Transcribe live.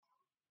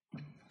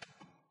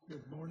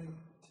Good morning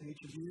to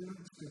each of you.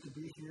 It's good to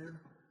be here.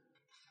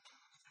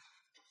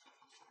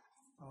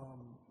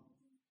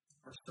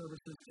 Our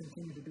services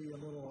continue to be a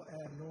little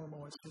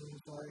abnormal, it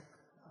seems like.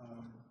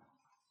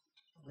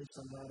 At least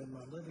I'm not in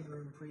my living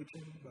room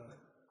preaching, but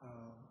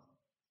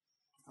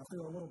I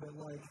feel a little bit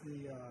like the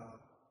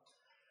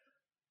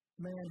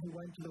man who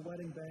went to the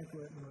wedding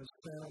banquet and was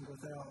found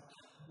without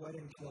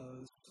wedding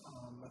clothes,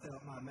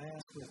 without my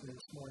mask with me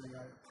this morning.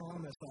 I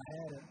promised I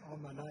had it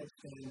on my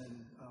nightstand, and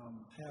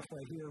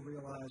halfway here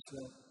realized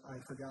that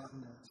I'd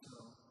forgotten it. So,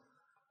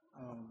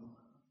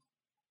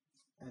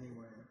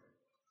 anyway.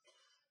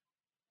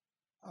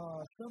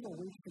 Several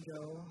weeks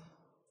ago,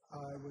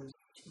 I was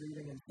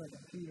reading in 2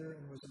 Peter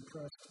and was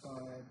impressed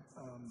by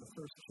the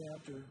first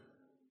chapter.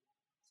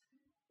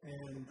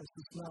 And this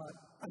is not,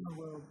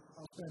 well,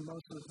 I'll spend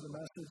most of the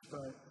message,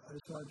 but I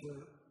just wanted to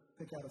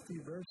pick out a few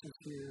verses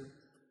here.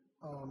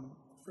 1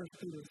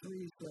 Peter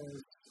 3 says,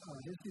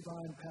 His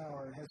divine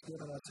power has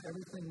given us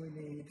everything we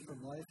need for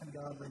life and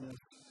godliness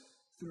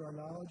through our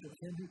knowledge of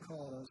Him who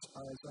called us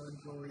by His own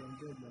glory and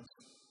goodness.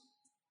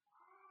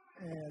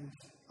 And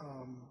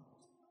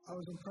I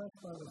was impressed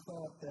by the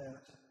thought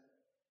that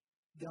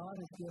God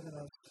has given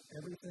us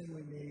everything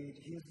we need.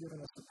 He has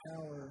given us the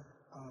power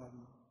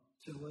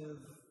to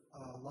live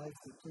a life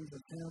that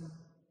pleases Him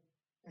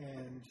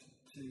and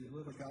to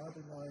live a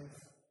godly life.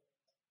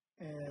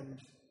 And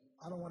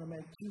I don't want to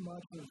make too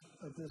much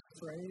of this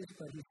phrase,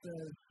 but he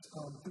says,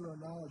 through our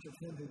knowledge of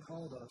Him who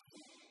called us.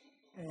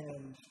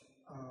 And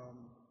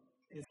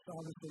it's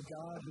obviously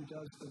God who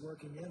does the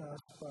working in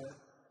us, but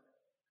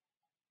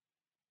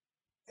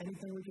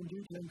anything we can do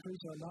to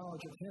increase our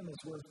knowledge of Him is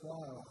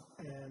worthwhile.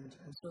 And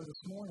so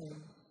this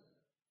morning,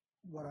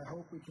 what I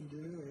hope we can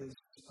do is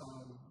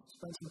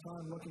spend some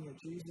time looking at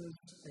Jesus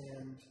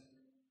and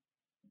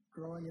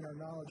growing in our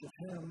knowledge of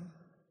Him.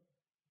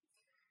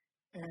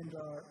 And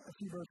a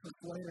few verses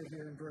later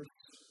here in verse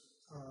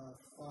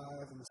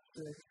 5 and 6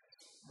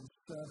 and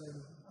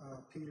 7,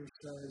 Peter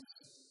says,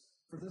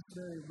 for this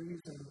very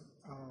reason,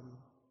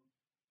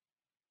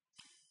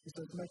 he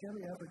says, make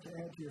every effort to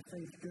add to your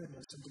faith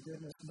goodness, and to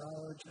goodness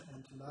knowledge, and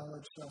to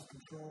knowledge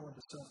self-control, and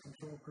to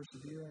self-control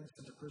perseverance,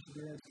 and to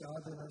perseverance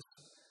godliness,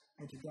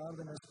 and to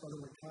godliness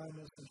brotherly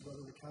kindness, and to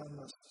brotherly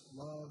kindness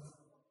love.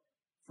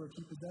 For if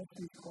you possess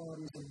these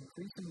qualities in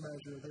increasing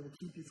measure, they will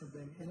keep you from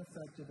being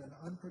ineffective and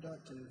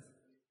unproductive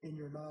in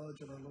your knowledge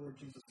of our Lord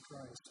Jesus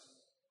Christ.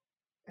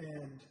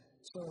 And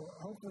so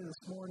hopefully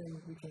this morning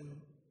we can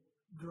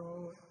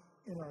grow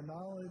in our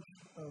knowledge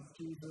of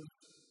Jesus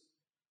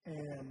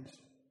and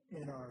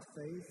in our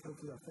faith.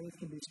 Hopefully our faith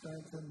can be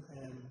strengthened,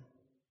 and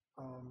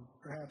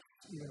perhaps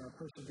even our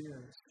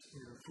perseverance.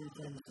 Here are a few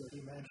things that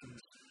he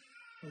mentions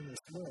in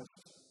this list.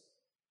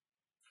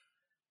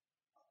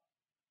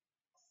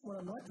 What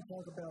I'd like to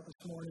talk about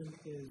this morning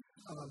is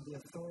the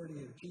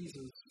authority of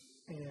Jesus,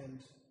 and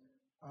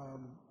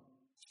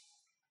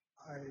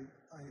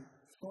I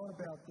thought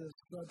about this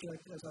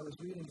subject as I was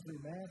reading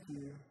through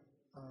Matthew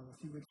a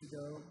few weeks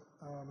ago.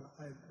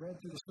 I read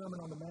through the Sermon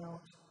on the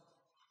Mount,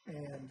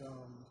 and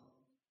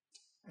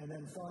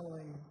then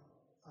following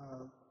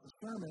the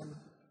sermon,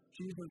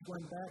 Jesus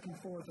went back and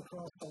forth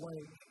across the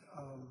lake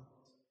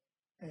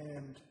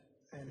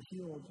and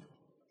healed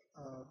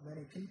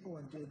many people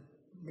and did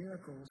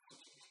miracles.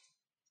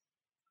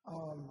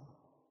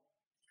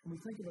 When we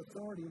think of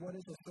authority, what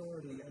is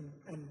authority?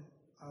 And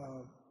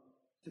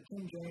the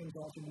King James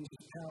often uses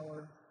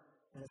power,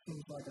 and it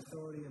seems like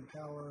authority and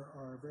power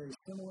are very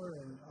similar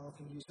and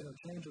often used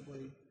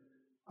interchangeably.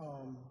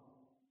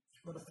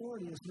 But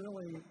authority is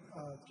really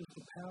just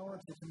the power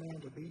to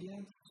command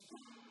obedience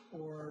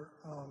or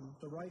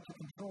the right to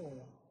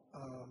control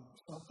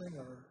something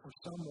or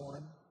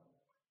someone.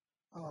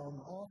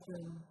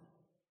 Often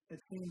it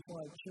seems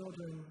like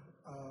children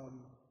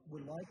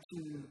would like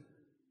to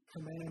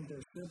command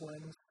their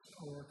siblings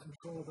or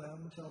control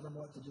them, tell them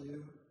what to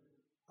do.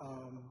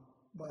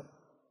 But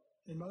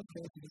in most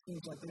cases, it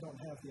seems like they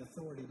don't have the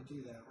authority to do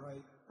that,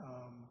 right?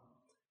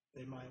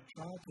 They might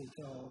try to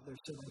tell their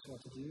siblings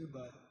what to do,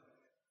 but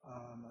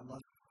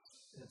unless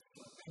it's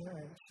a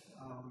parent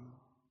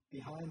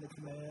behind the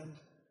command,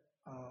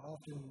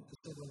 often the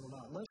sibling will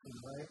not listen,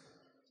 right?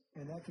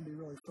 And that can be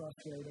really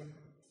frustrating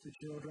to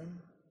children.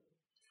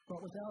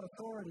 But without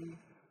authority,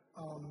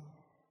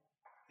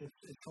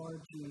 it's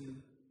hard to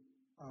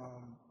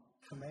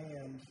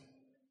command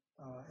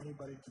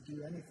anybody to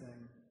do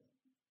anything.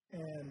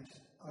 And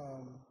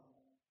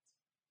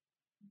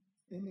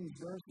in these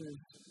verses,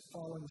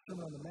 following the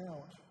Sermon on the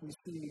Mount, we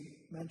see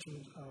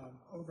mentioned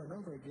over and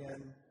over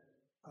again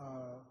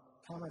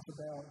comments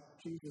about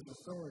Jesus'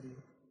 authority.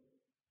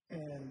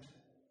 And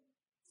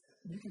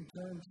you can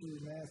turn to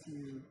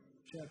Matthew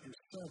chapter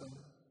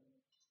 7,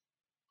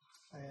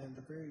 and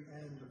the very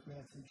end of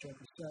Matthew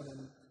chapter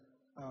 7,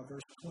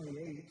 verse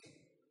 28.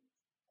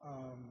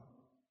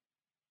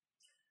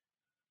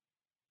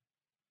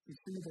 You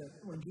see that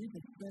when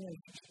Jesus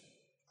finished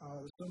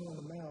the Sermon on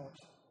the Mount,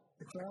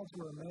 the crowds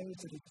were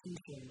amazed at his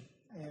teaching,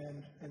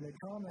 and they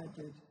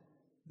commented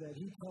that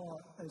he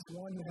taught as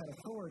one who had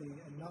authority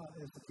and not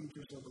as the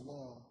teachers of the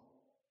law.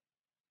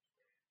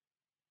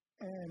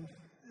 And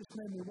this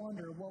made me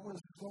wonder, what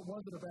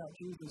was it about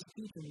Jesus'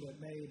 teaching that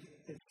made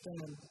it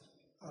stand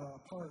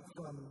apart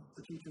from what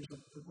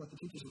the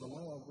teachers of the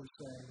law were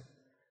saying?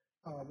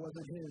 Was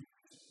it his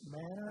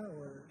manner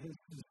or his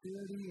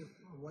sincerity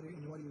in what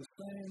he was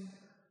saying?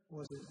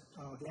 Was it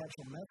the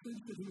actual message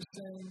that he was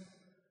saying?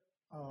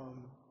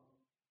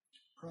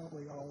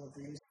 Probably all of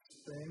these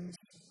things.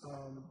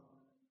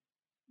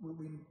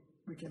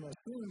 We can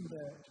assume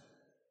that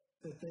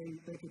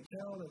they could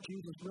tell that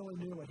Jesus really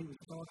knew what he was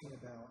talking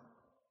about.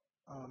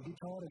 He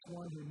taught as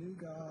one who knew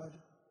God,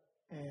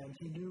 and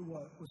he knew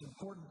what was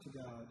important to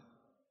God.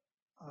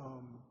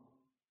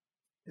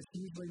 It's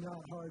usually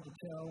not hard to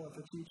tell if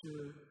a teacher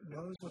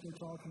knows what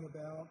they're talking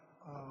about,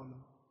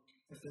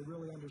 if they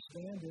really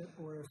understand it,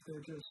 or if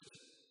they're just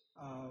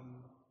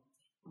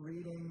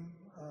reading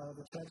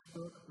the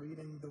textbook,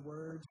 reading the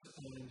words,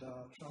 and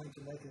trying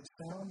to make it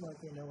sound like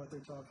they know what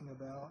they're talking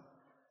about.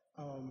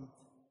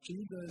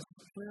 Jesus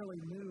clearly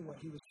knew what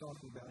he was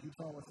talking about. He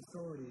taught with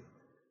authority.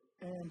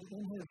 And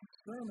in his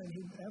sermon,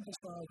 he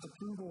emphasized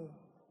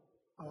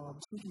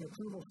seeking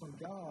approval from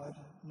God,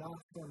 not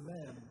from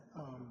men,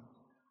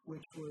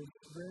 which was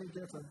very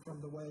different from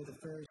the way the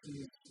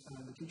Pharisees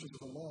and the teachers of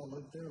the law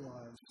lived their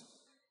lives.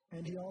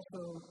 And he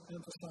also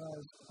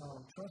emphasized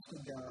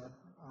trusting God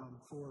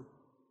for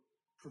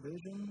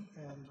provision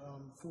and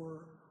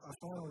for a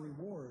final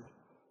reward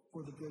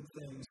for the good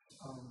things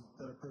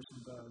that a person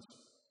does.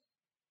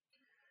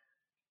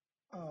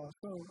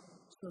 So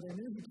they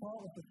knew he taught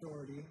with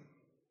authority.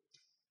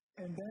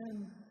 And then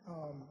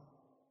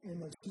in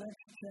this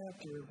next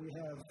chapter, we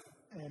have,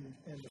 and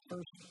the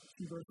first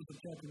few verses of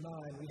chapter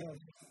 9, we have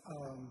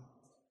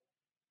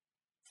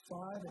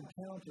 5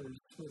 encounters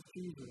with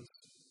Jesus.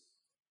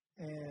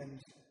 And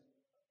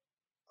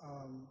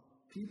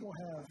people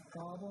have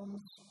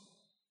problems.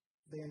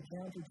 They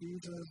encounter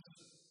Jesus.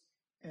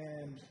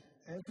 And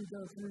as we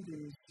go through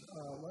these,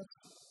 let's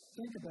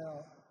think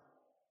about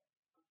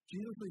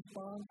Jesus'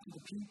 response to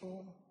the people,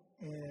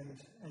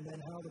 and then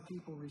how the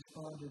people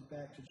responded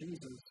back to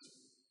Jesus,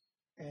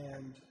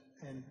 and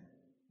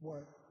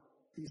what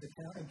these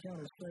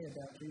encounters say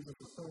about Jesus'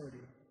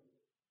 authority.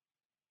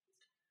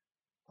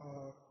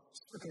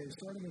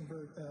 Starting in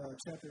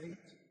chapter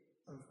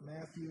 8 of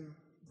Matthew,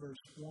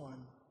 verse 1,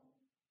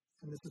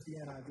 and this is the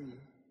NIV,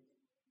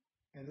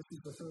 and this is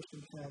the first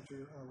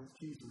encounter with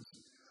Jesus.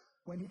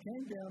 When he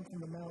came down from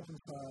the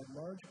mountainside,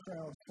 large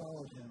crowds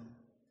followed him.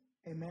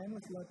 A man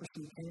with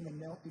leprosy came and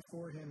knelt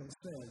before him and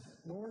said,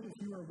 "Lord, if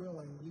you are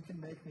willing, you can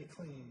make me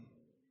clean."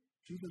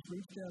 Jesus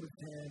reached out his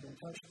hand and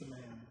touched the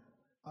man.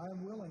 "I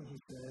am willing," he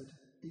said,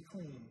 "be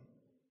clean."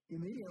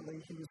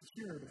 Immediately he was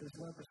cured of his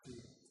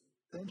leprosy.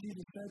 Then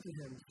Jesus said to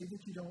him, "See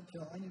that you don't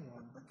tell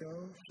anyone, but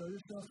go, show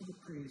yourself to the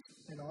priest,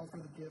 and offer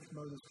the gift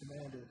Moses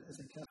commanded as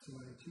a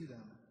testimony to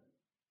them."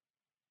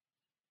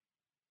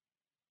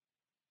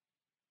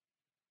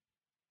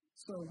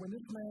 So when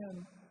this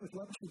man with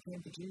leprosy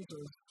came to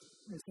Jesus,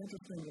 it's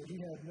interesting that he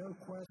had no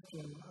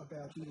question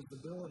about Jesus'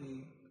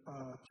 ability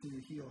to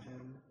heal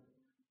him.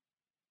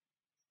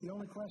 The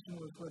only question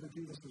was whether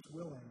Jesus was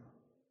willing.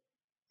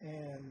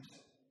 And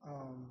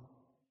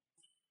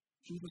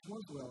Jesus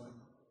was willing.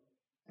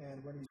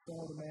 And when he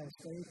saw the man's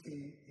faith,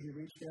 he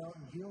reached out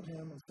and healed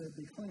him and said,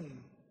 "Be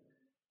clean."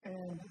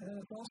 And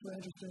it's also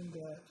interesting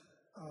that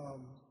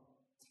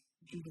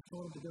Jesus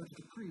told him to go to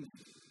the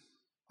priest.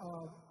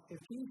 If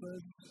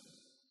Jesus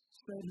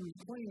said he was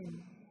clean,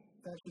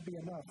 that should be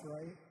enough,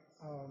 right?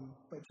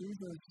 But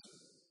Jesus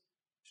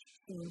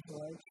seems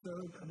like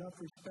showed enough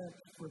respect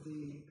for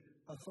the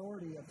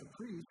authority of the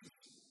priest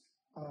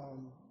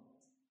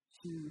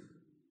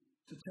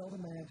to tell the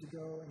man to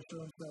go and show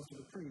himself to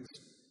the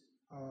priest.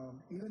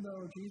 Even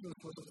though Jesus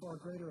was a far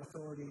greater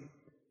authority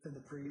than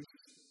the priest,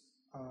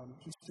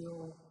 he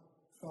still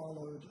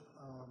followed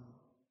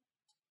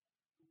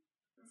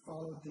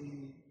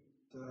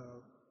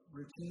the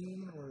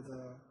routine or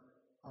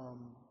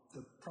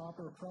the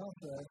proper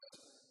process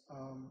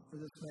for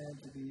this man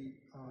to be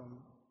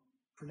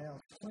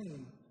pronounced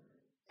clean.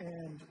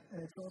 And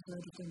it's also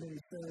interesting that he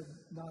said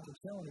not to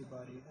tell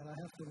anybody, and I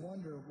have to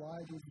wonder why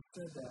Jesus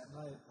said that, and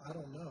I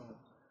don't know.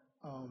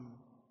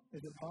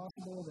 Is it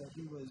possible that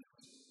he was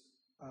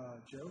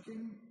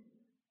joking?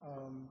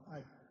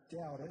 I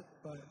doubt it,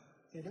 but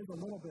it is a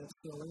little bit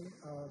silly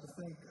to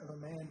think of a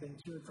man being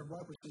cured from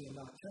leprosy and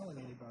not telling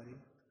anybody.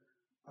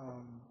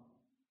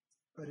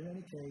 But in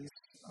any case,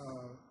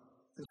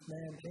 this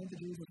man came to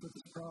Jesus with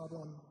his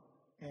problem,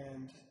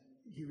 and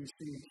he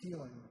received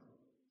healing.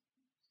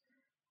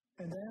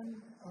 And then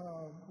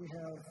we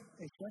have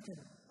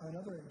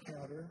another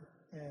encounter,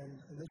 and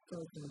this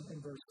goes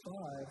in verse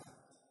 5,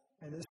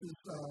 and this is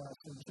a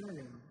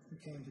centurion who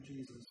came to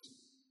Jesus.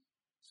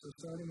 So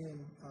starting in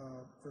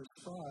verse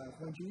 5,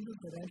 when Jesus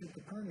had entered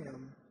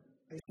Capernaum,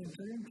 a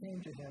centurion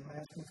came to him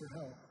asking for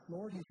help.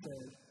 "Lord," he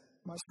said,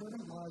 "my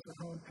servant lies at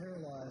home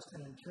paralyzed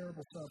and in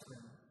terrible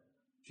suffering."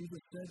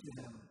 Jesus said to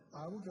him,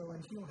 "I will go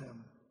and heal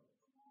him."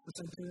 The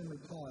centurion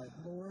replied,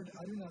 Lord,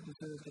 I do not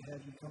deserve to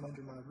have you come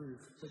under my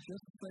roof, but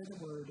just say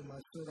the word and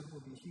my servant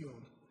will be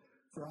healed.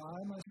 For I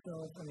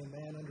myself am a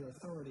man under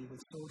authority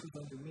with soldiers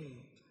under me.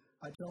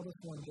 I tell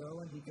this one, go,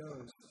 and he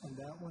goes, and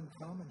that one,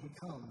 come, and he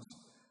comes.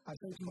 I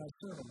say to my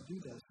servant, do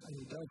this, and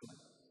he does it.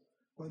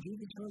 When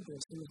Jesus heard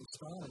this, he was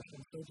astonished,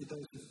 and so did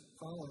those who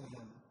followed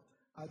him.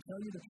 I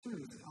tell you the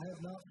truth, I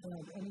have not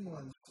found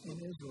anyone in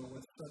Israel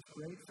with such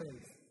great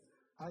faith.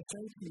 I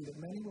say to you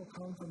that many will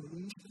come from the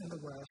east and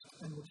the west,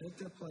 and will take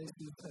their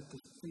places at the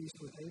feast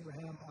with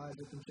Abraham,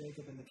 Isaac, and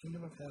Jacob in the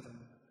kingdom of heaven.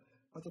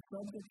 But the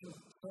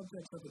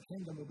subjects of the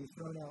kingdom will be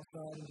thrown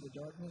outside into the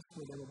darkness,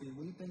 where there will be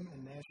weeping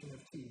and gnashing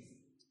of teeth.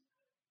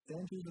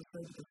 Then Jesus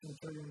said to the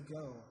centurion,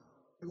 go.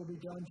 It will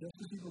be done just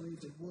as he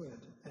believed it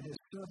would, and his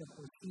servant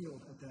was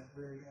healed at that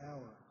very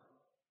hour.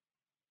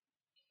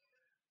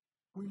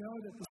 We know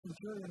that the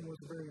centurion was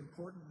a very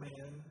important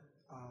man.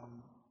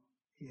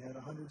 He had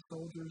 100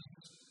 soldiers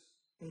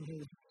in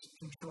his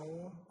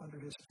control, under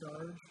his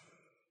charge,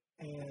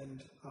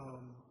 and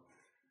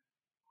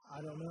I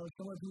don't know,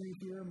 some of you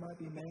here might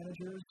be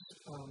managers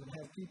and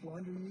have people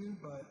under you,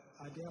 but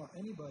I doubt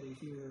anybody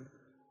here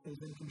is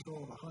in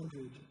control of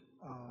 100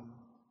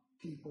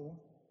 people.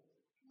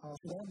 So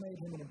that made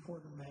him an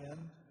important man,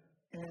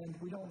 and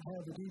we don't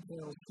have the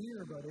details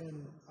here, but in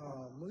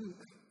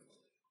Luke,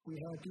 we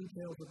have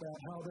details about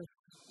how this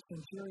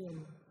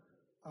centurion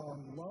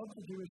loved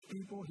the Jewish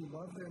people, he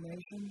loved their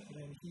nation,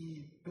 and he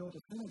built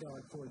a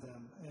synagogue for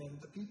them,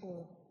 and the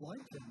people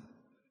liked him.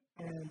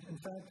 And in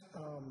fact,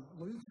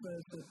 Luke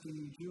says that the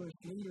Jewish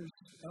leaders,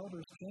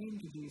 elders came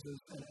to Jesus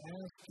and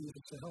asked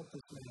Jesus to help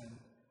this man.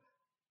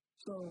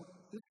 So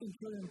this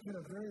centurion could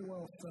have very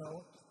well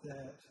felt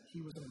that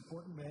he was an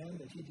important man,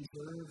 that he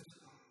deserved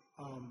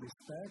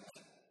respect.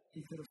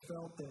 He could have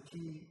felt that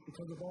he,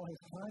 because of all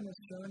his kindness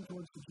shown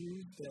towards the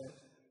Jews, that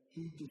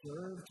he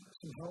deserved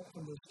some help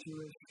from this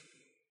Jewish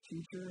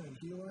teacher and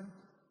healer,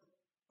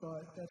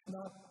 but that's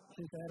not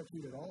his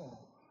attitude at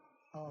all.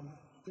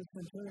 This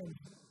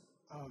centurion's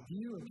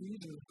view of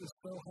Jesus is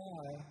so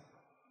high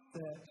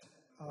that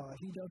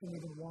he doesn't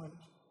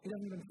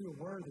even feel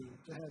worthy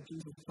to have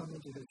Jesus come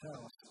into his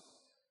house.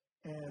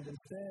 And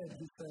instead,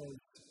 he says,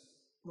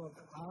 look,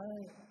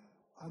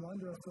 I'm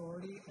under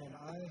authority, and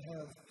I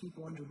have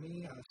people under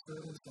me, I have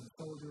servants and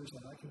soldiers,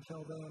 and I can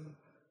tell them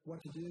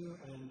what to do,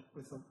 and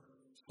with a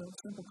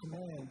simple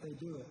command, they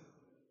do it.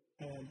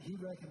 And he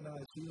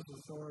recognized Jesus'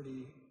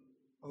 authority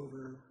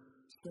over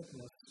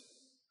sickness,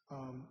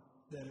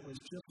 that it was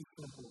just as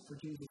simple for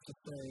Jesus to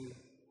say,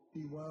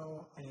 be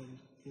well, and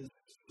his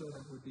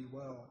servant would be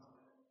well.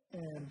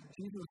 And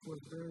Jesus was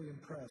very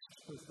impressed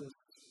with this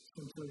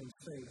centurion's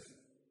faith.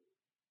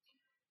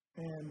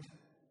 And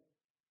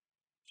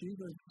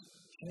Jesus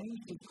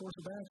changed his course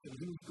of action.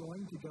 He was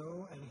going to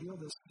go and heal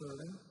this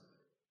servant,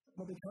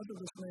 but because of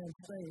this man's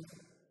faith,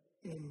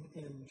 in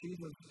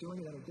Jesus doing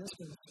it at a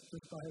distance,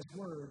 just by his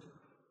word,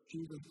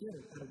 Jesus did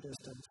it at a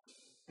distance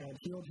and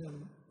healed him,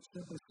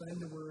 simply saying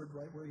the word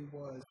right where he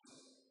was,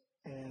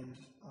 and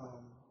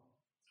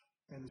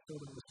the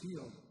servant was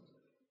healed.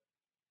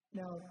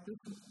 Now,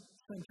 this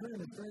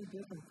centurion is very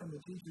different from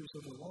the teachers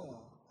of the law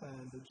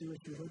and the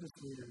Jewish religious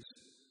leaders.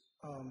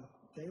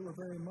 They were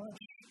very much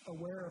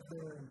aware of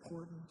their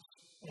importance,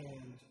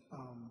 and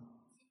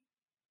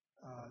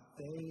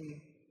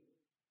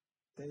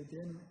they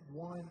didn't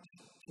want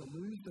to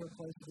lose their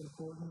place of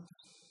importance.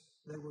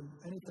 They were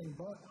anything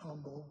but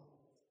humble,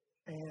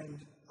 and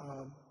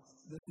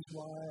this is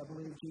why I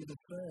believe Jesus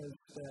says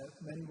that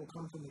many will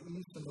come from the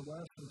east and the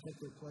west and take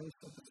their place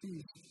at the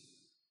feast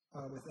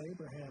with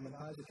Abraham and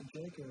Isaac and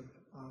Jacob,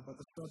 but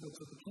the subjects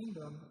of the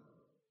kingdom,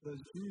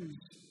 those Jews,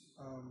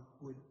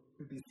 would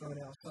be thrown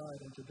outside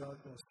into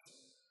darkness.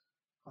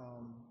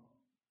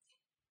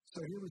 So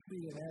here we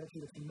see an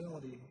attitude of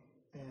humility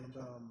and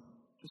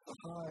just a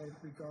high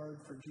regard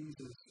for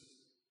Jesus.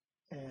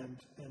 And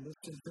this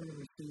centurion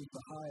receives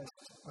the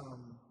highest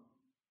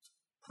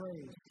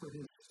praise for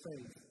his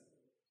faith.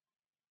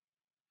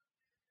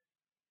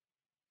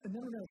 And then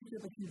we're going to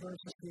skip a few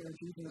verses here.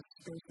 Jesus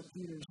goes to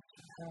Peter's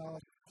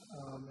house,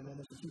 and then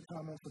there's a few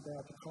comments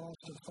about the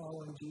cost of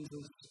following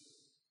Jesus.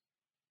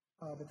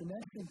 But the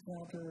next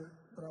encounter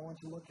that I want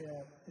to look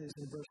at is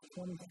in verse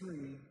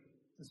 23.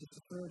 This is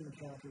the third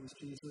encounter with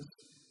Jesus.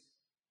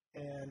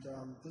 And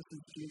this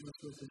is Jesus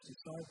with his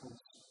disciples.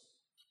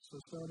 So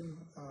starting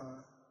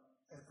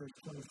at verse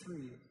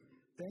 23.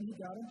 Then he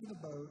got into the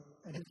boat,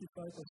 and his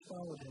disciples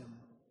followed him.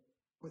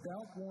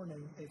 Without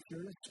warning, a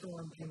furious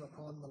storm came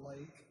upon the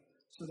lake,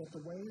 so that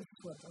the waves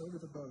swept over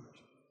the boat.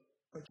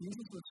 But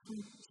Jesus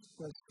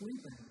was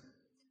sleeping.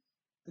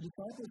 The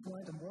disciples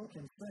went and woke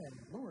him, saying,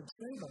 Lord,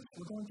 save us,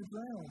 we're going to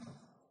drown.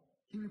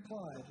 He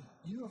replied,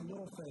 You have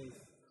little faith.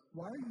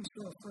 Why are you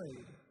so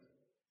afraid?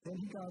 Then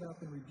he got up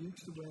and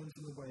rebuked the winds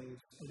and the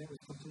waves, and it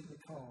was completely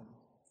calm.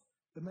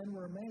 The men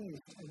were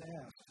amazed and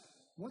asked,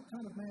 What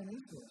kind of man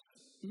is this?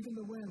 Even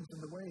the winds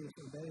and the waves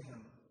obey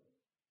him.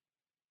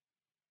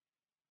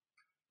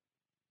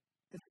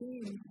 It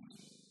seems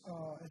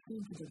it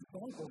seems to the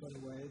disciples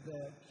anyway,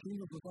 that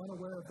Jesus was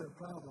unaware of their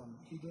problem.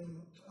 He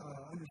didn't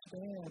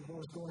understand what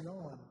was going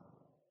on.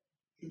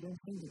 He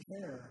didn't seem to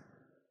care.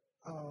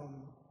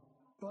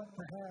 But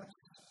perhaps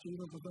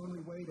Jesus was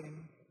only waiting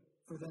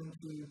for them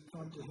to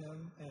come to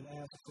him and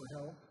ask for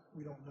help.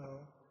 We don't know.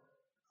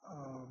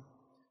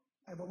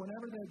 But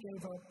whenever they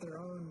gave up their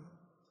own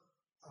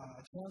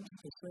attempts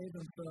to save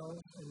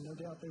themselves, and no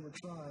doubt they were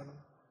trying,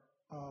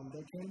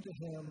 they came to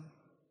him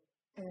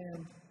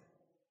and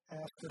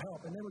asked for help.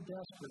 And they were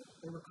desperate.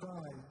 They were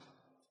crying.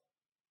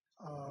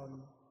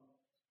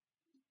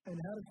 And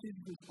how did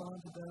Jesus respond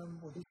to them?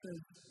 Well, he says,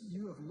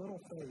 "You have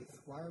little faith.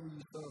 Why are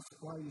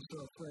you so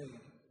afraid?"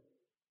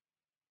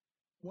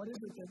 What is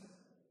it that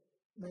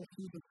makes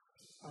Jesus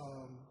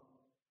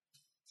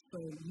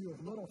say, "You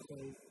have little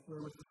faith,"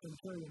 where with the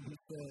centurion he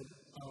said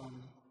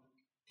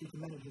he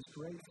commended his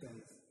great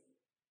faith?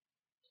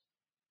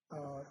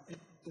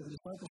 The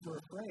disciples were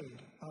afraid.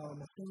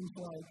 It seems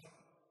like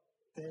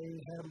they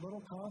had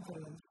little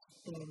confidence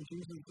in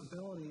Jesus'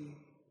 ability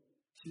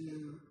to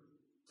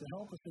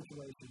help the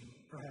situation,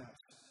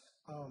 perhaps.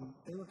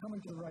 They were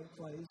coming to the right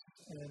place,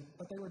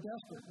 but they were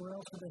desperate. Where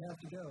else would they have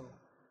to go?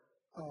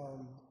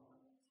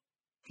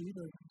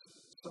 Jesus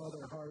saw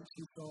their hearts.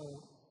 He saw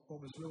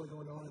what was really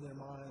going on in their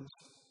minds,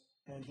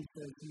 and he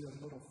said, "You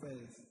have little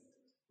faith."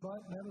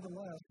 But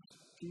nevertheless,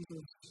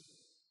 Jesus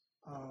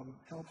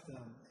helped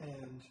them,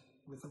 and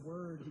with the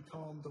word, he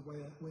calmed the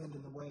wind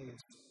and the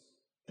waves.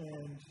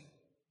 And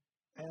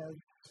as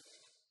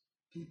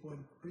people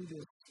in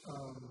previous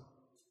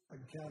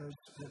encounters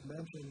had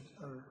mentioned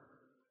or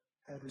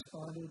had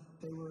responded,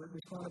 they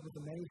responded with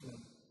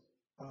amazement.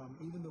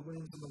 Even the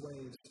winds and the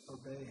waves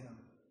obey him.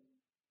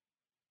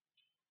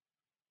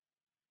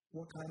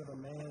 What kind of a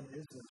man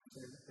is this?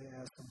 They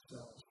ask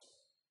themselves.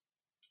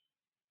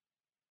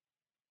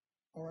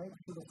 All right,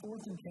 for the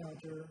fourth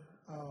encounter,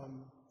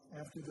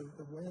 after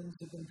the winds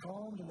had been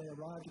calmed and they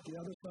arrived at the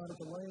other side of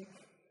the lake,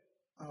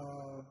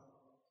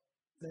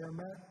 they are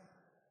met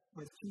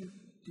with two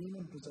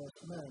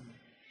demon-possessed men.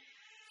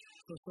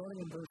 So starting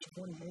in verse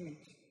 28,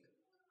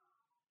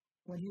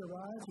 when he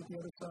arrived at the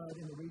other side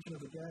in the region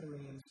of the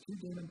Gadarenes, two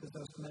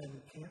demon-possessed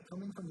men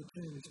coming from the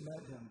tombs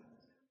met him.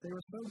 They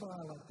were so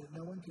violent that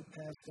no one could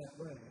pass that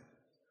way.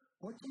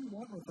 "What do you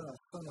want with us,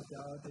 Son of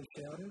God?" they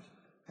shouted.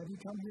 "Have you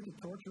come here to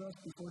torture us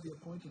before the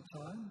appointed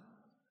time?"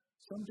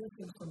 Some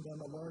distance from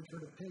them, a large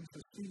herd of pigs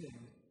was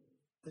feeding.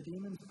 The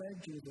demons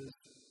begged Jesus,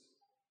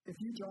 "If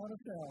you drive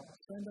us out,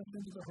 send us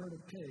into the herd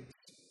of pigs."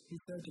 He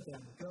said to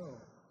them, "Go."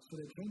 So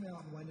they came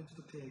out and went into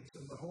the pigs,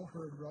 and the whole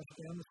herd rushed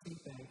down the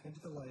steep bank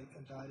into the lake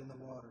and died in the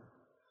water.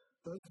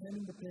 Those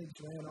tending the pigs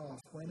ran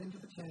off, went into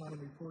the town,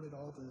 and reported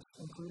all this,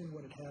 including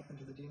what had happened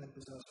to the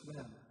demon-possessed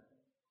men.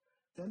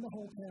 Then the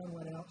whole town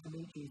went out to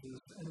meet Jesus,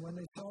 and when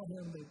they saw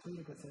him, they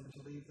pleaded with him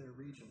to leave their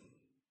region.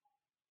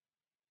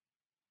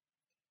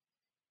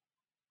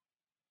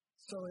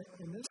 So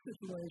in this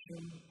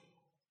situation,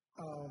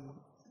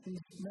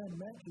 these men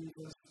met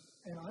Jesus,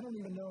 and I don't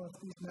even know if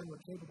these men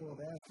were capable of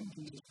asking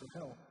Jesus for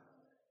help.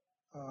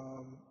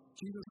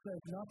 Jesus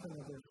says nothing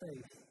of their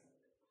faith.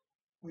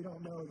 We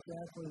don't know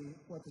exactly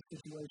what the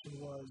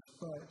situation was,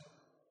 but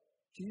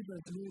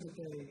Jesus knew that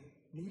they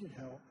needed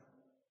help.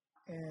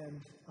 And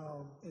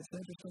it's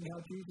interesting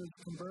how Jesus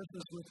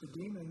converses with the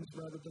demons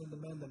rather than the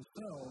men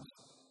themselves.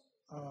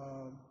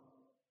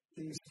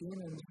 These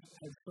demons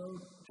had so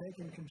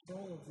taken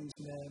control of these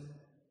men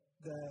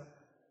that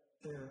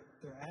their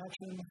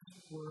actions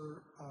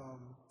were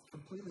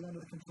completely under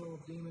the control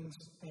of demons,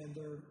 and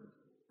their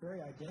very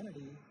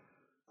identity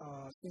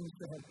seems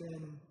to have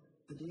been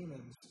the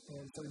demons.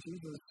 And so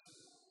Jesus,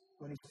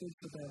 when he speaks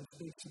to them,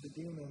 speaks to the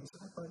demons,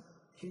 but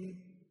he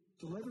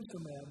delivers the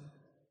men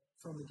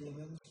from the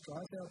demons,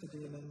 drives out the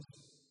demons,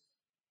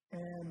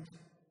 and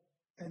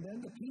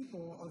then the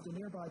people of the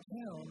nearby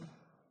town,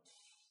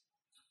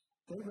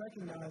 they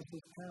recognize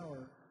his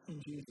power in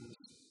Jesus.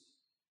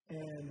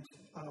 And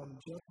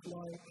just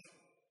like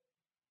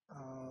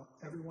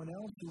everyone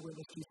else who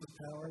witnessed Jesus'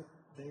 power,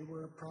 they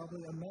were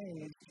probably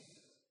amazed,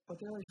 but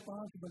their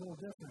response was a little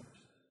different.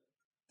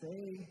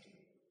 They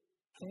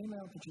came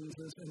out to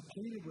Jesus and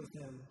pleaded with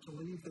him to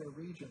leave their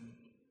region.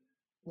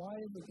 Why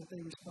is it that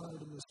they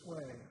responded in this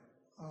way?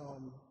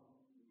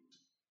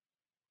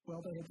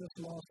 Well, they had just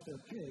lost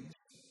their pigs,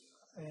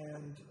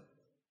 and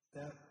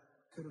that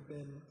could have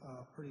been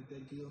a pretty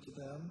big deal to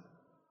them.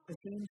 It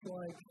seems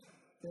like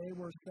they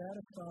were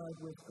satisfied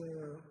with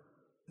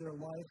their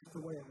life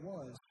the way it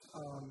was.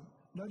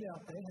 No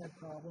doubt they had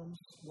problems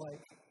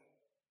like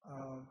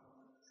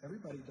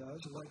everybody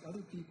does, like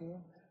other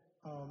people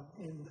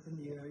in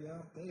the area.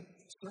 They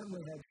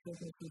certainly had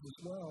sicknesses as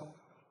well,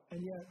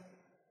 and yet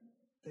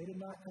they did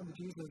not come to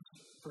Jesus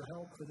for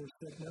help for their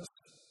sickness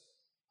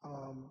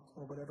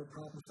or whatever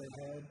problems they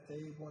had.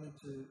 They wanted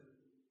to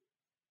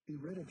be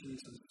rid of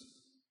Jesus.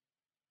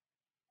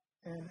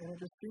 And it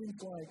just seems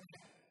like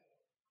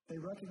they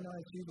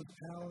recognized Jesus'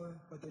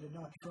 power, but they did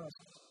not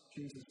trust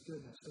Jesus'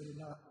 goodness. They did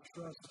not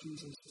trust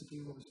Jesus to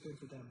do what was good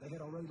for them. They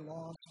had already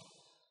lost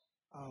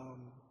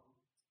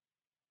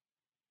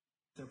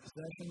their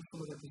possessions,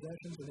 some of their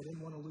possessions, and they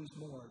didn't want to lose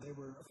more. They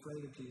were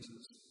afraid of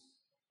Jesus.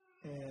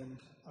 And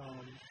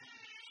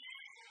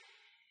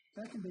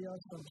that can be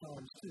us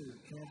sometimes too,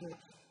 can't it?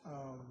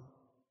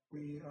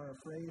 We are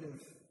afraid of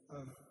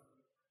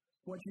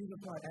what Jesus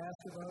might ask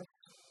of us.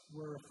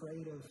 We're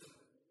afraid of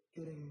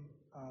getting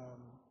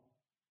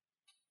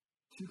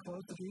too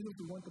close to Jesus.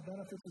 We want the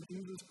benefits of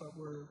Jesus, but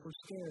we're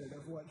scared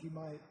of what he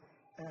might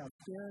ask.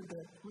 Scared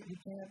that he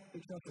can't be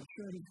trusted.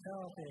 Sure, he's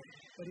powerful,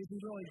 but is he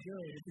really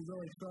good? Is he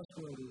really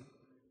trustworthy?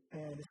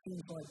 And it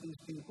seems like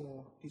these people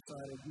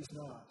decided he's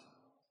not.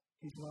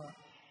 He's not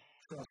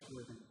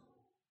trustworthy.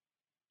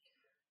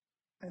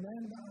 And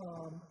then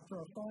for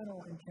a final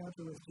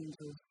encounter with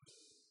Jesus,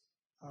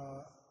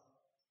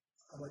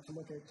 I'd like to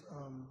look at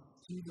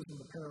Jesus and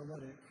the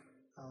paralytic,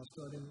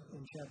 starting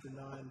in chapter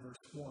 9,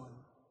 verse 1.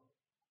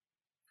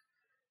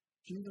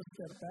 Jesus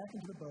stepped back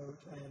into the boat,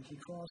 and he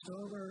crossed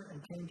over and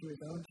came to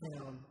his own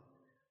town.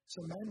 So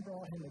men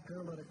brought him a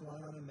paralytic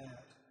lying on a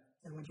mat.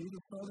 And when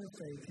Jesus saw their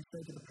faith, he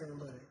said to the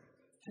paralytic,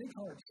 "Take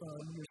heart,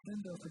 son, your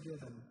sins are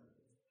forgiven."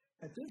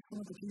 At this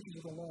point, the teachers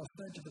of the law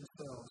said to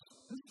themselves,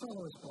 "This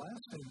fellow is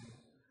blaspheming."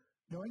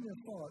 Knowing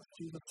their thoughts,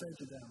 Jesus said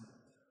to them,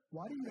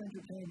 "Why do you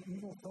entertain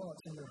evil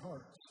thoughts in your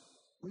hearts?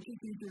 Which is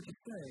easier to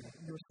say,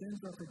 'Your sins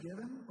are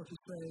forgiven,' or to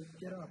say,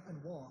 'Get up and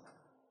walk'?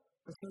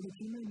 But so that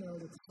you may know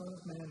that the Son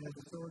of Man has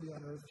authority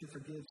on earth to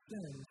forgive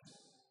sins."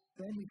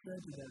 Then he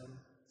said to them,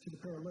 to the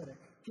paralytic,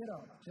 "Get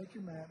up, take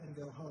your mat, and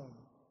go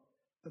home."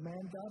 The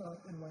man got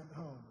up and went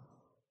home.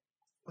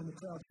 When the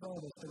crowd saw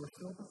this, they were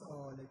filled with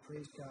awe, and they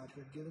praised God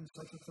who had given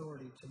such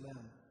authority to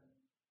men.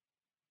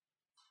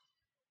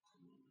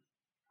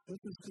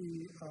 This is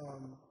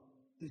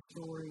the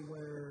story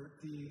where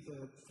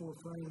the four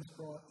friends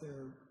brought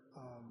their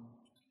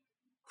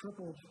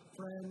crippled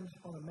friend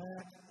on a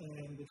mat,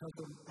 and because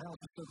the house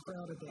was so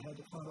crowded, they had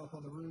to climb up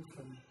on the roof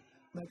and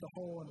make a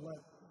hole and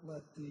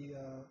let the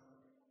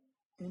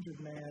injured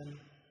man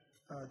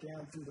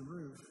down through the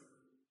roof.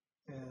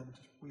 And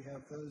we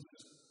have those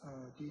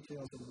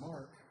details in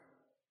Mark.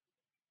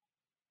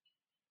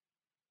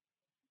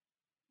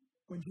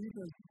 When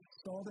Jesus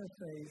saw their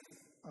faith,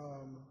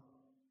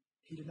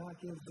 he did not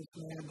give this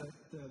man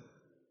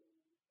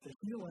the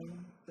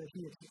healing that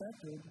he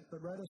expected, but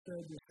rather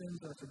said, "Your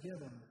sins are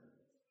forgiven."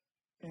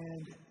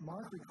 And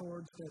Mark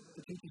records that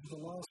the teachers of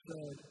the law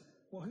said,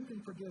 "Well, who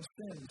can forgive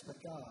sins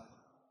but God?"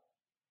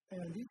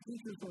 And these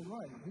teachers were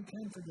right. Who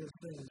can forgive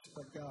sins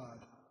but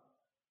God?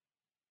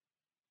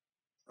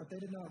 But they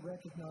did not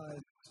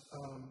recognize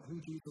who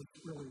Jesus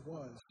really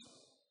was.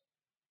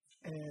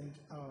 And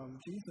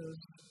Jesus,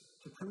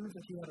 to prove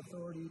that he had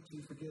authority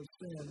to forgive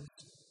sins,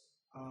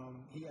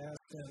 he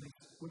asked them,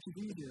 which is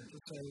easier, to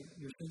say,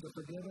 "Your sins are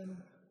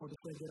forgiven," or to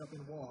say, "Get up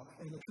and walk"?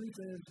 And the truth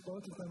is,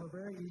 both of them are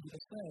very easy to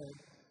say,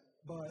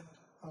 but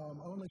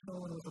only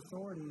someone with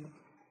authority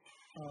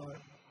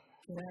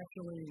can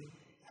actually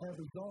have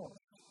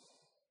results.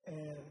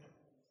 And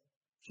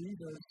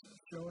Jesus,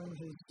 showing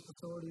his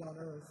authority on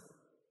earth,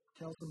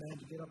 tells the man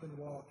to get up and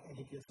walk, and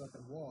he gets up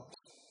and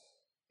walks.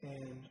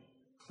 And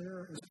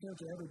it's clear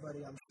to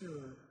everybody, I'm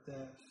sure,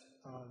 that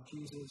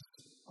Jesus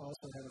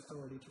also had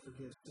authority to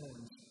forgive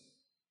sins.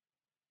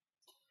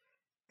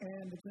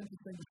 And it's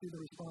interesting to see the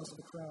response of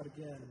the crowd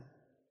again.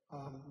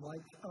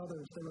 Like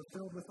others, they were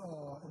filled with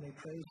awe, and they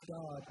praised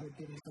God who had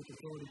given such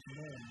authority to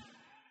men.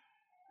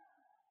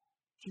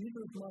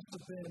 Jesus must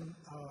have been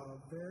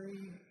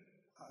very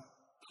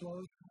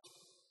close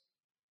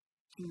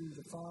to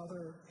the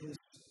Father.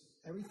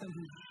 Everything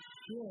he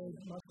did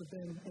must have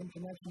been in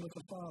connection with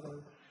the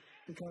Father,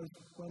 because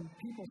when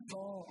people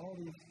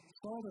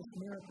saw this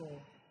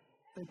miracle,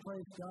 they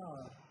praised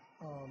God.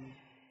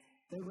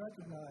 They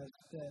recognized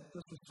that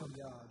this was from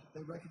God.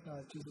 They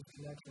recognized Jesus'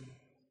 connection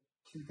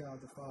to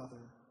God the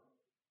Father.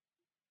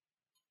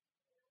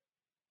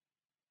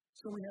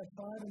 So we have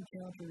 5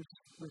 encounters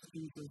with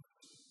Jesus,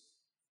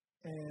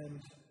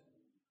 and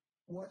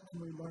what can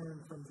we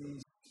learn from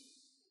these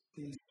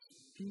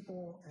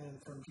people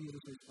and from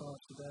Jesus'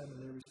 response to them and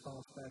their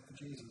response back to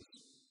Jesus?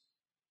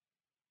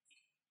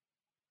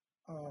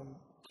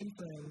 2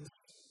 things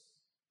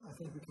I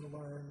think we can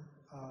learn.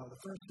 The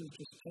first is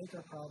just take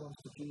our problems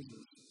to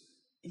Jesus.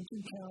 Each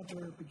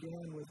encounter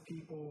began with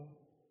people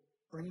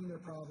bringing their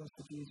problems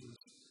to Jesus.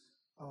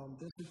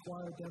 This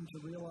required them to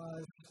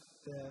realize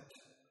that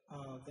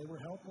they were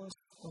helpless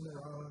on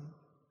their own,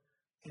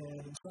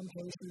 and in some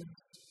cases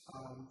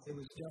it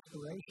was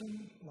desperation,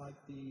 like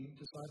the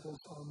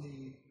disciples on the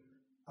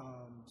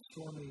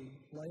stormy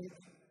lake.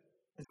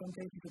 In some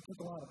cases it took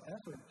a lot of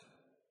effort,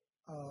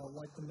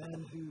 like the men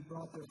who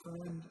brought their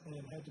friend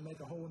and had to make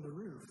a hole in the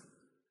roof.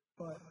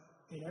 But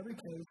in every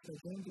case, they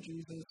came to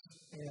Jesus,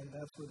 and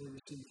that's where they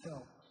received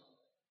help.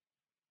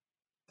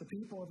 The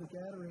people of the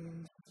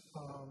Gadarenes,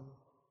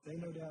 they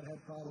no doubt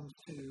had problems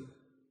too,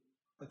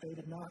 but they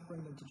did not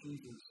bring them to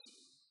Jesus.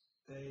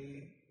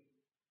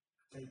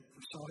 They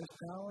saw his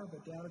power,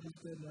 but doubted his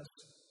goodness,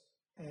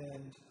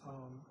 and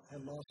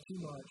had lost too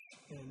much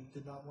and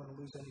did not want to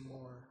lose any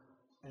more,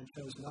 and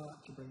chose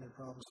not to bring their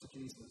problems to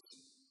Jesus.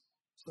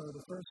 So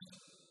the first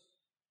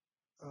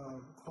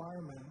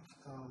requirement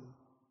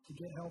to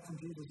get help from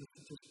Jesus is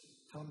to just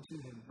come to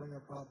Him, bring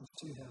our problems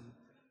to Him.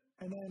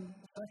 And then,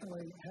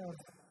 secondly,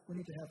 we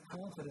need to have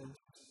confidence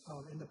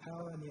in the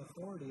power and the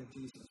authority of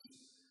Jesus.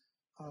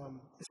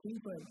 It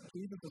seems like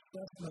Jesus'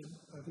 assessment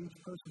of each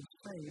person's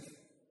faith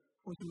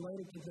was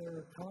related to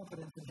their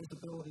confidence in His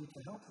ability to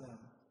help them.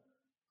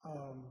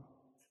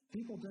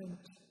 People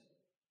didn't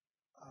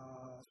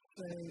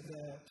say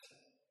that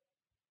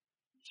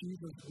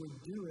Jesus would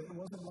do it. It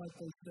wasn't like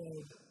they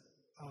said,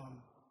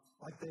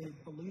 like they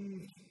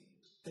believed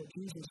that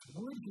Jesus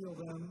would heal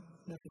them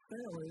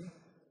necessarily,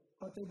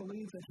 but they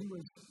believed that He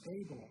was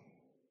able.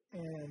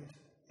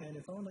 And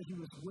if only He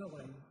was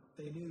willing,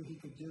 they knew He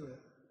could do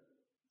it.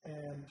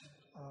 And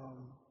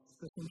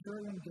the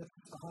centurion gets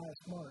the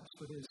highest marks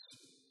for his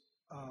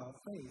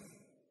faith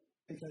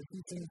because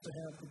he seems to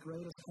have the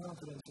greatest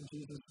confidence in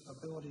Jesus'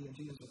 ability and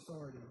Jesus'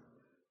 authority,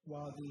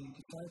 while the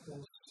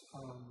disciples,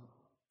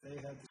 they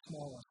had the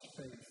smallest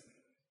faith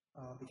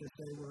because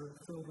they were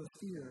filled with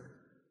fear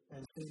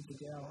and seemed to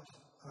doubt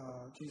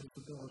Jesus'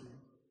 ability.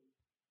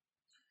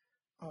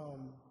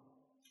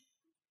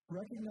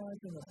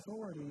 Recognizing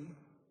authority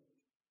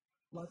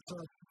lets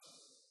us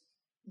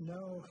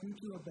know who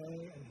to obey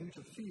and who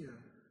to fear.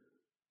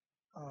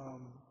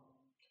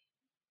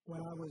 When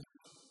I was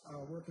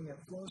working at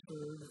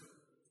FlowServe,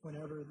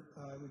 whenever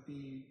there'd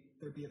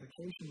be a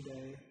vacation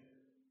day,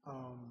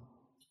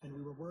 and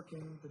we were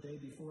working the day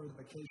before the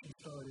vacation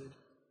started,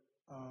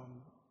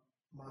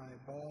 my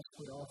boss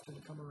would often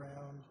come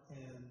around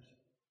and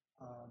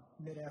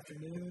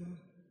mid-afternoon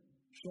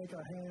shake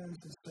our hands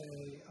and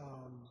say,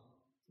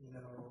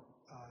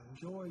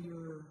 enjoy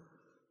your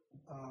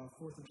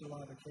 4th of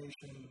July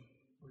vacation.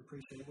 We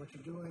appreciate what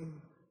you're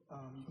doing.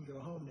 You can go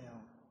home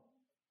now.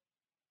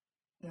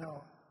 Now,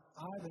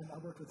 I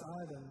worked with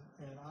Ivan,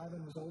 and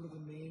Ivan was older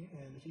than me,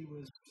 and he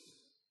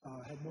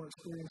had more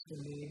experience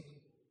than me.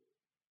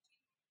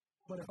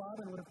 But if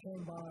Ivan would have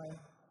came by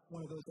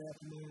one of those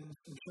afternoons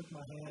and shook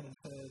my hand and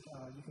said,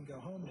 you can go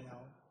home now,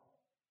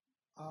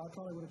 I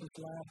probably would have just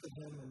laughed at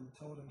him and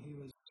told him he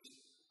was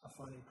a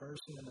funny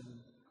person and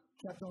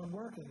kept on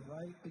working,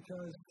 right?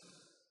 Because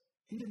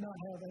he did not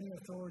have any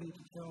authority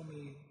to tell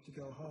me to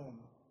go home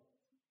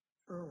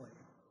early.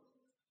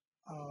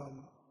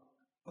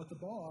 But the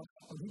boss,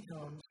 when he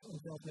comes and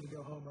tells me to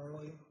go home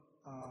early,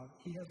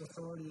 he has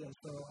authority, and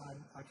so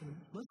I can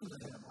listen to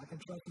him. I can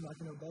trust him. I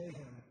can obey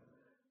him.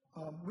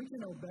 We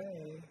can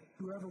obey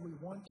whoever we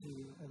want to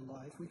in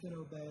life. We can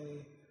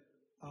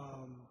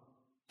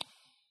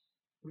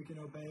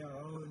obey our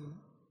own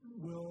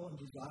will and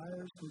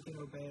desires. We can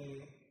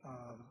obey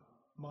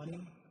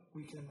money.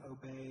 We can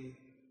obey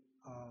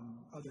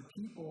other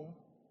people.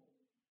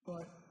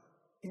 But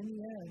in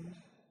the end,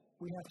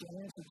 we have to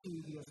answer to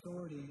the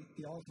authority,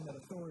 the ultimate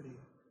authority.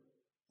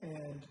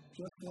 And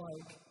just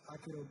like I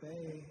could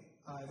obey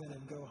Ivan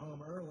and go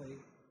home early,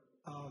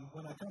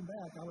 when I come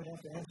back, I would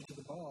have to answer to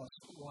the boss,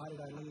 why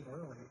did I leave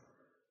early?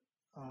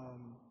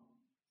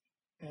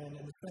 And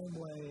in the same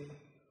way,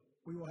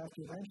 we will have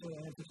to eventually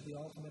answer to the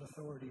ultimate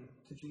authority,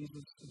 to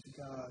Jesus and to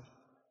God.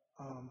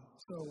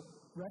 So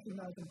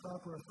recognizing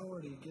proper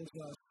authority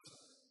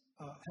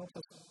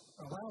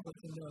allows us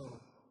to know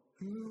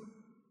who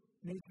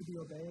needs to be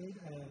obeyed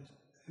and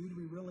who do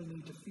we really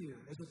need to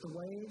fear. Is it the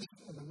waves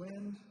and the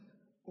wind,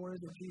 or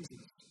is it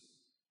Jesus?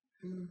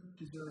 Who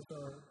deserves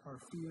our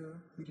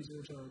fear? Who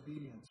deserves our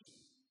obedience?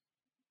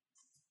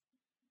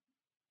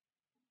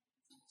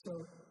 So,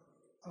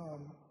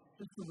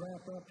 just to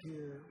wrap up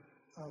here,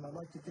 I'd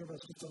like to give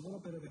us just a little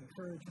bit of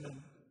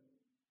encouragement.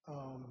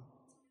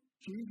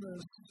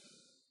 Jesus,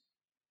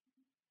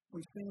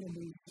 we've seen in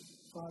these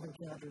 5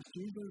 encounters,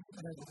 Jesus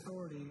has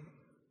authority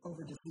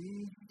over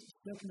disease,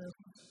 sickness,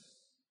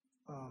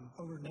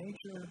 over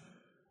nature,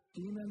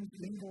 demons,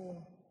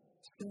 evil,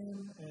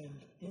 sin, and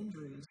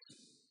injuries.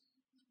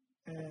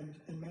 And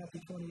in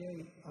Matthew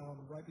 28,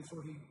 right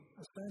before he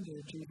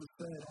ascended, Jesus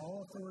said,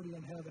 all authority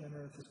in heaven and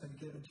earth has been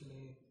given to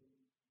me.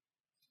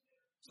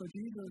 So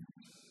Jesus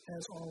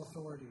has all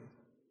authority.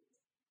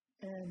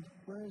 And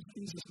where is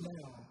Jesus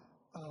now?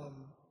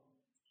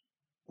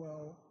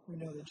 Well, we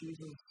know that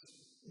Jesus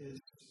is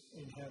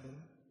in heaven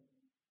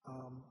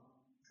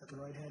at the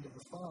right hand of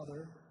the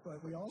Father,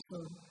 but we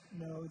also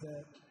know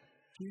that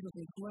Jesus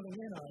is living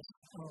in us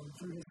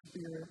through His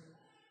Spirit,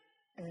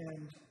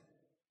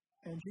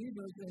 and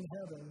Jesus in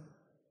heaven,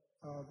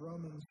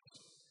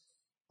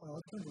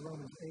 let's turn to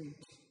Romans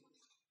 8.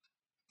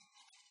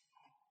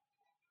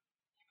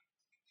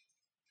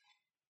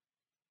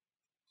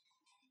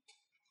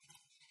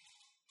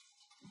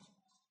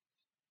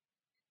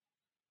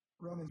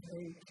 Romans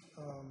 8,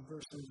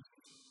 verses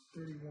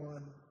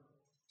 31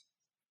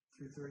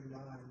 through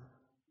 39.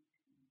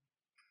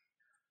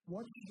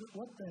 What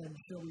then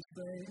shall we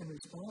say in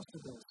response to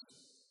this?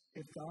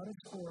 If God is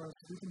for us,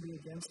 who can be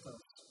against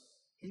us?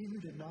 He who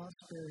did not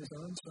spare His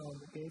own Son,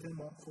 but gave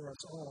Him up for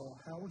us all,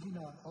 how will He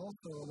not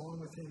also,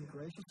 along with Him,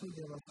 graciously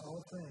give us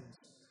all things?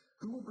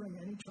 Who will bring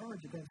any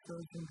charge against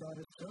those whom God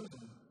has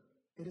chosen?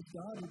 It is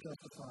God who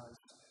justifies.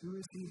 Who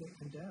is He that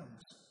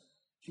condemns?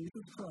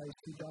 Jesus Christ,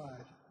 who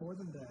died, more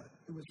than that,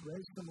 who was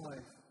raised to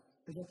life,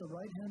 is at the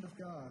right hand of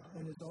God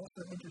and is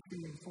also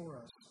interceding for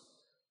us.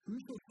 Who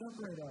shall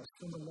separate us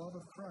from the love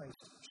of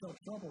Christ? Shall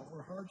trouble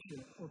or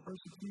hardship or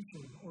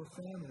persecution or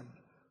famine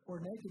or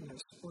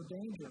nakedness or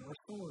danger or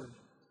sword?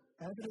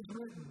 As it is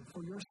written,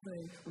 for your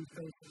sake we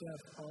face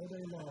death all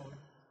day long.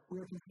 We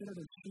are considered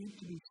as sheep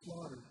to be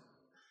slaughtered.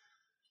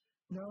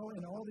 No,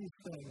 in all these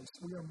things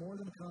we are more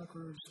than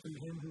conquerors through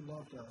him who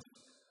loved us.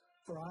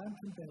 For I am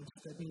convinced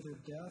that neither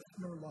death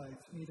nor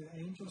life, neither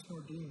angels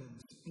nor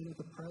demons, neither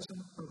the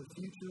present nor the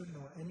future,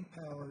 nor any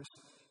powers,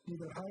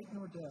 neither height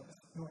nor depth,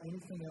 nor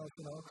anything else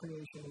in all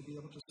creation will be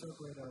able to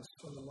separate us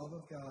from the love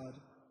of God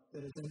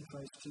that is in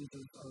Christ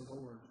Jesus our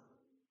Lord.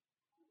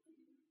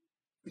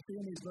 We see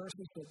in these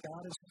verses that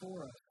God is for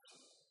us.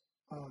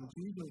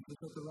 Jesus is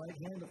at the right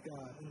hand of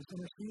God and is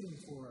interceding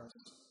for us.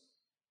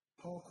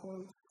 Paul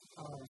quotes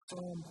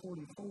Psalm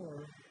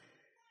 44,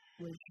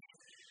 which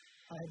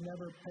I had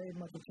never paid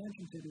much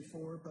attention to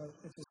before, but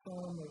it's a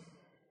psalm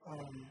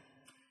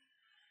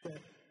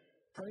that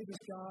praises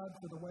God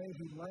for the way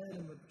he led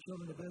in the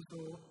children of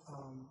Israel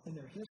in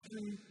their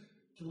history,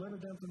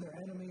 delivered them from their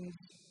enemies,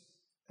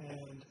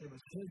 and it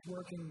was his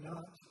working,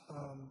 not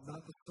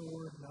the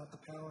sword, not the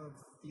power of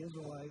the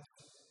Israelites.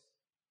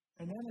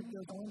 And then it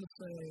goes on to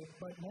say,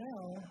 but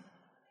now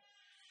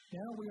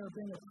we are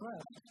being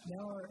oppressed.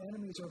 Now our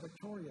enemies are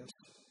victorious.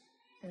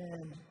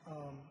 And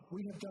we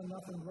have done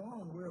nothing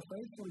wrong. We are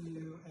faithful to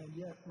you, and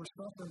yet we're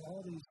suffering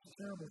all these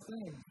terrible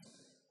things.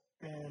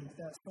 And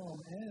that psalm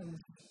ends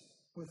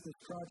with this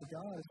cry to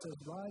God. It says,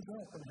 rise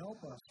up and help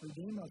us,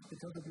 redeem us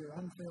because of your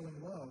unfailing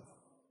love.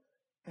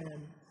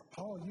 And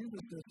Paul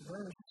uses this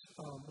verse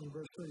in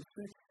verse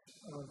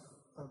 36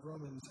 of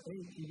Romans 8.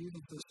 He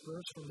uses this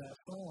verse from that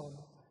psalm,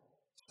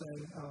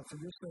 saying, for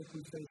your sake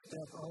we face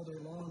death all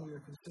day long. We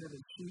are considered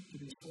as sheep to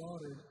be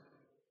slaughtered.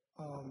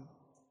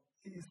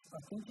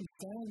 I think he's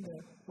saying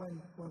that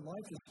when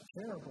life is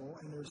terrible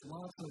and there's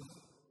lots of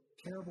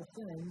terrible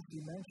things,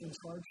 he mentions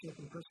hardship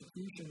and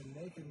persecution and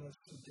nakedness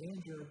and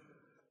danger,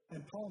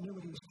 and Paul knew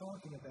what he was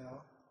talking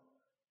about.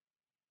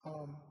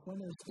 When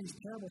there's these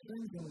terrible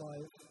things in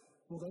life,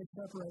 will they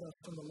separate us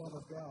from the love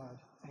of God?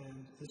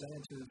 And his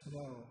answer is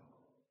no.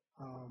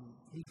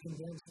 He's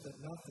convinced that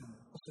nothing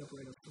will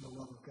separate us from the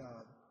love of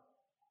God.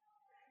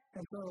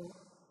 And so,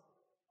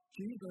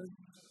 Jesus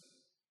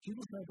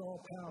has all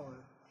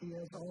power. He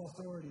has all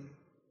authority.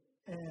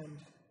 And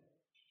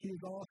he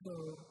is also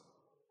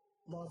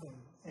loving.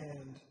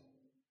 And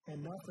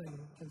nothing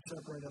can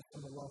separate us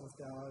from the love of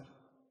God,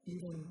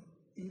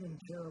 even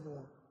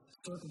terrible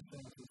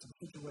circumstances and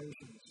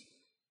situations.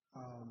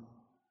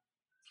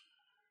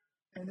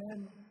 And then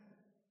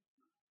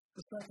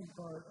the second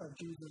part of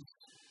Jesus'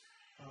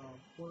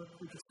 work,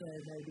 we could say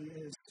maybe,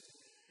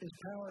 is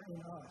power in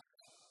us.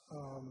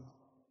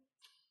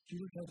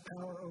 Jesus has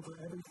power over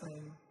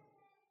everything,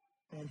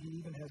 and he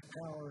even has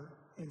power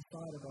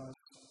inside of us.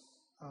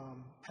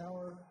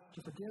 Power to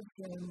forgive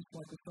sins,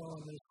 like we saw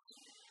in this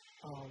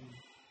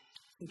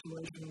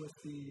situation with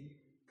the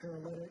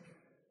paralytic,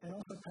 and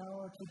also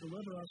power to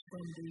deliver us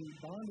from the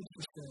bondage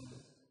to sin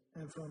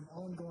and from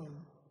ongoing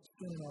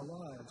sin in our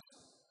lives.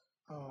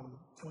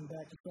 Going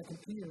back to 2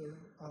 Peter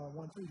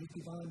 1:3, his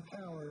divine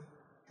power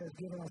has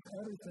given us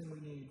everything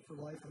we need for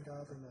life and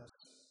godliness.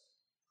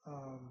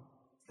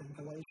 And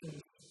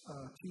Galatians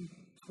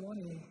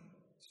 2:20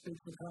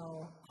 speaks of how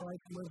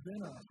Christ lives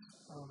in us.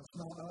 It's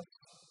not us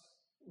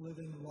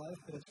living life,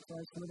 but it's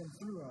Christ living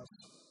through us.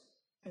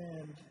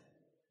 And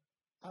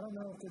I don't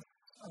know if it's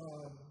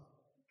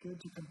good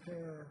to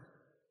compare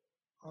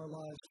our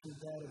lives to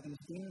that of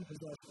these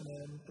demon-possessed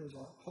men. There's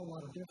a whole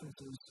lot of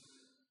differences.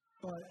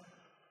 But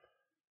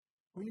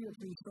we need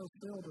to be so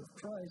filled with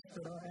Christ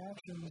that our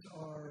actions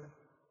are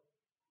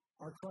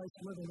Christ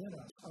living in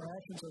us. Our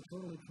actions are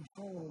totally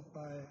controlled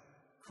by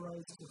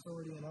Christ's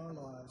authority in our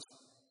lives.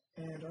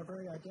 And our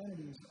very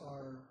identities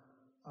are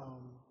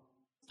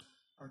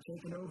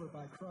taken over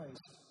by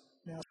Christ.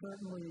 Now,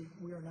 certainly,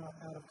 we are not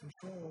out of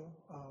control.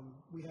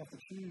 We have to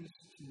choose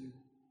to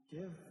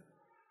give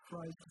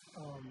Christ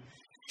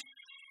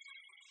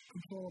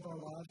control of our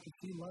lives, because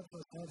he lets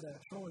us have that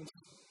choice.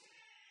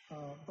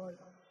 But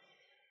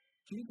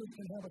Jesus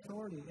can have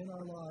authority in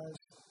our lives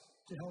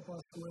to help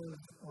us live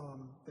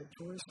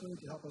victoriously,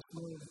 to help us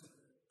live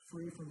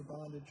free from the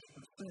bondage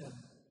of sin.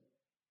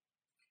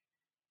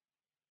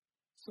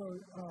 So,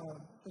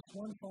 just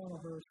one final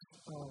verse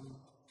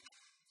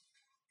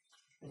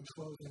in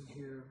closing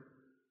here.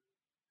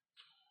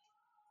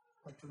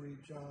 I'd like to read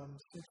John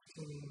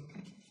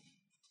 16.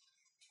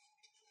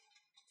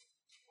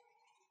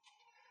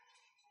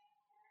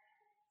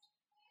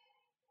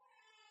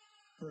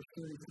 Verse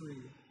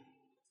 33.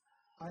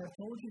 I have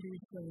told you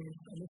these things,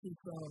 and this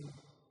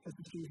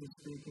is Jesus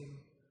speaking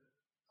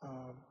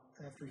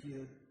after he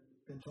had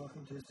been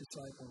talking to his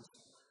disciples.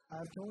 I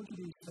have told you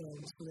these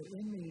things so that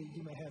in me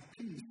you may have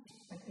peace.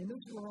 And in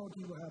this world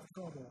you will have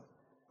trouble,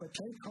 but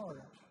take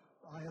heart,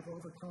 I have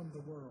overcome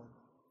the world.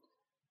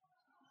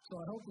 So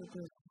I hope that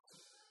this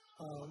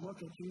look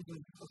at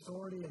Jesus'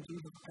 authority and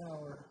Jesus'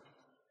 power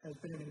has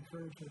been an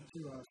encouragement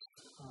to us.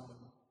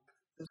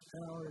 This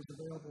power is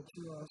available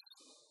to us,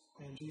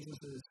 and Jesus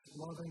is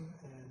loving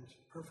and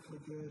perfectly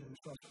good and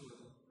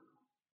trustworthy.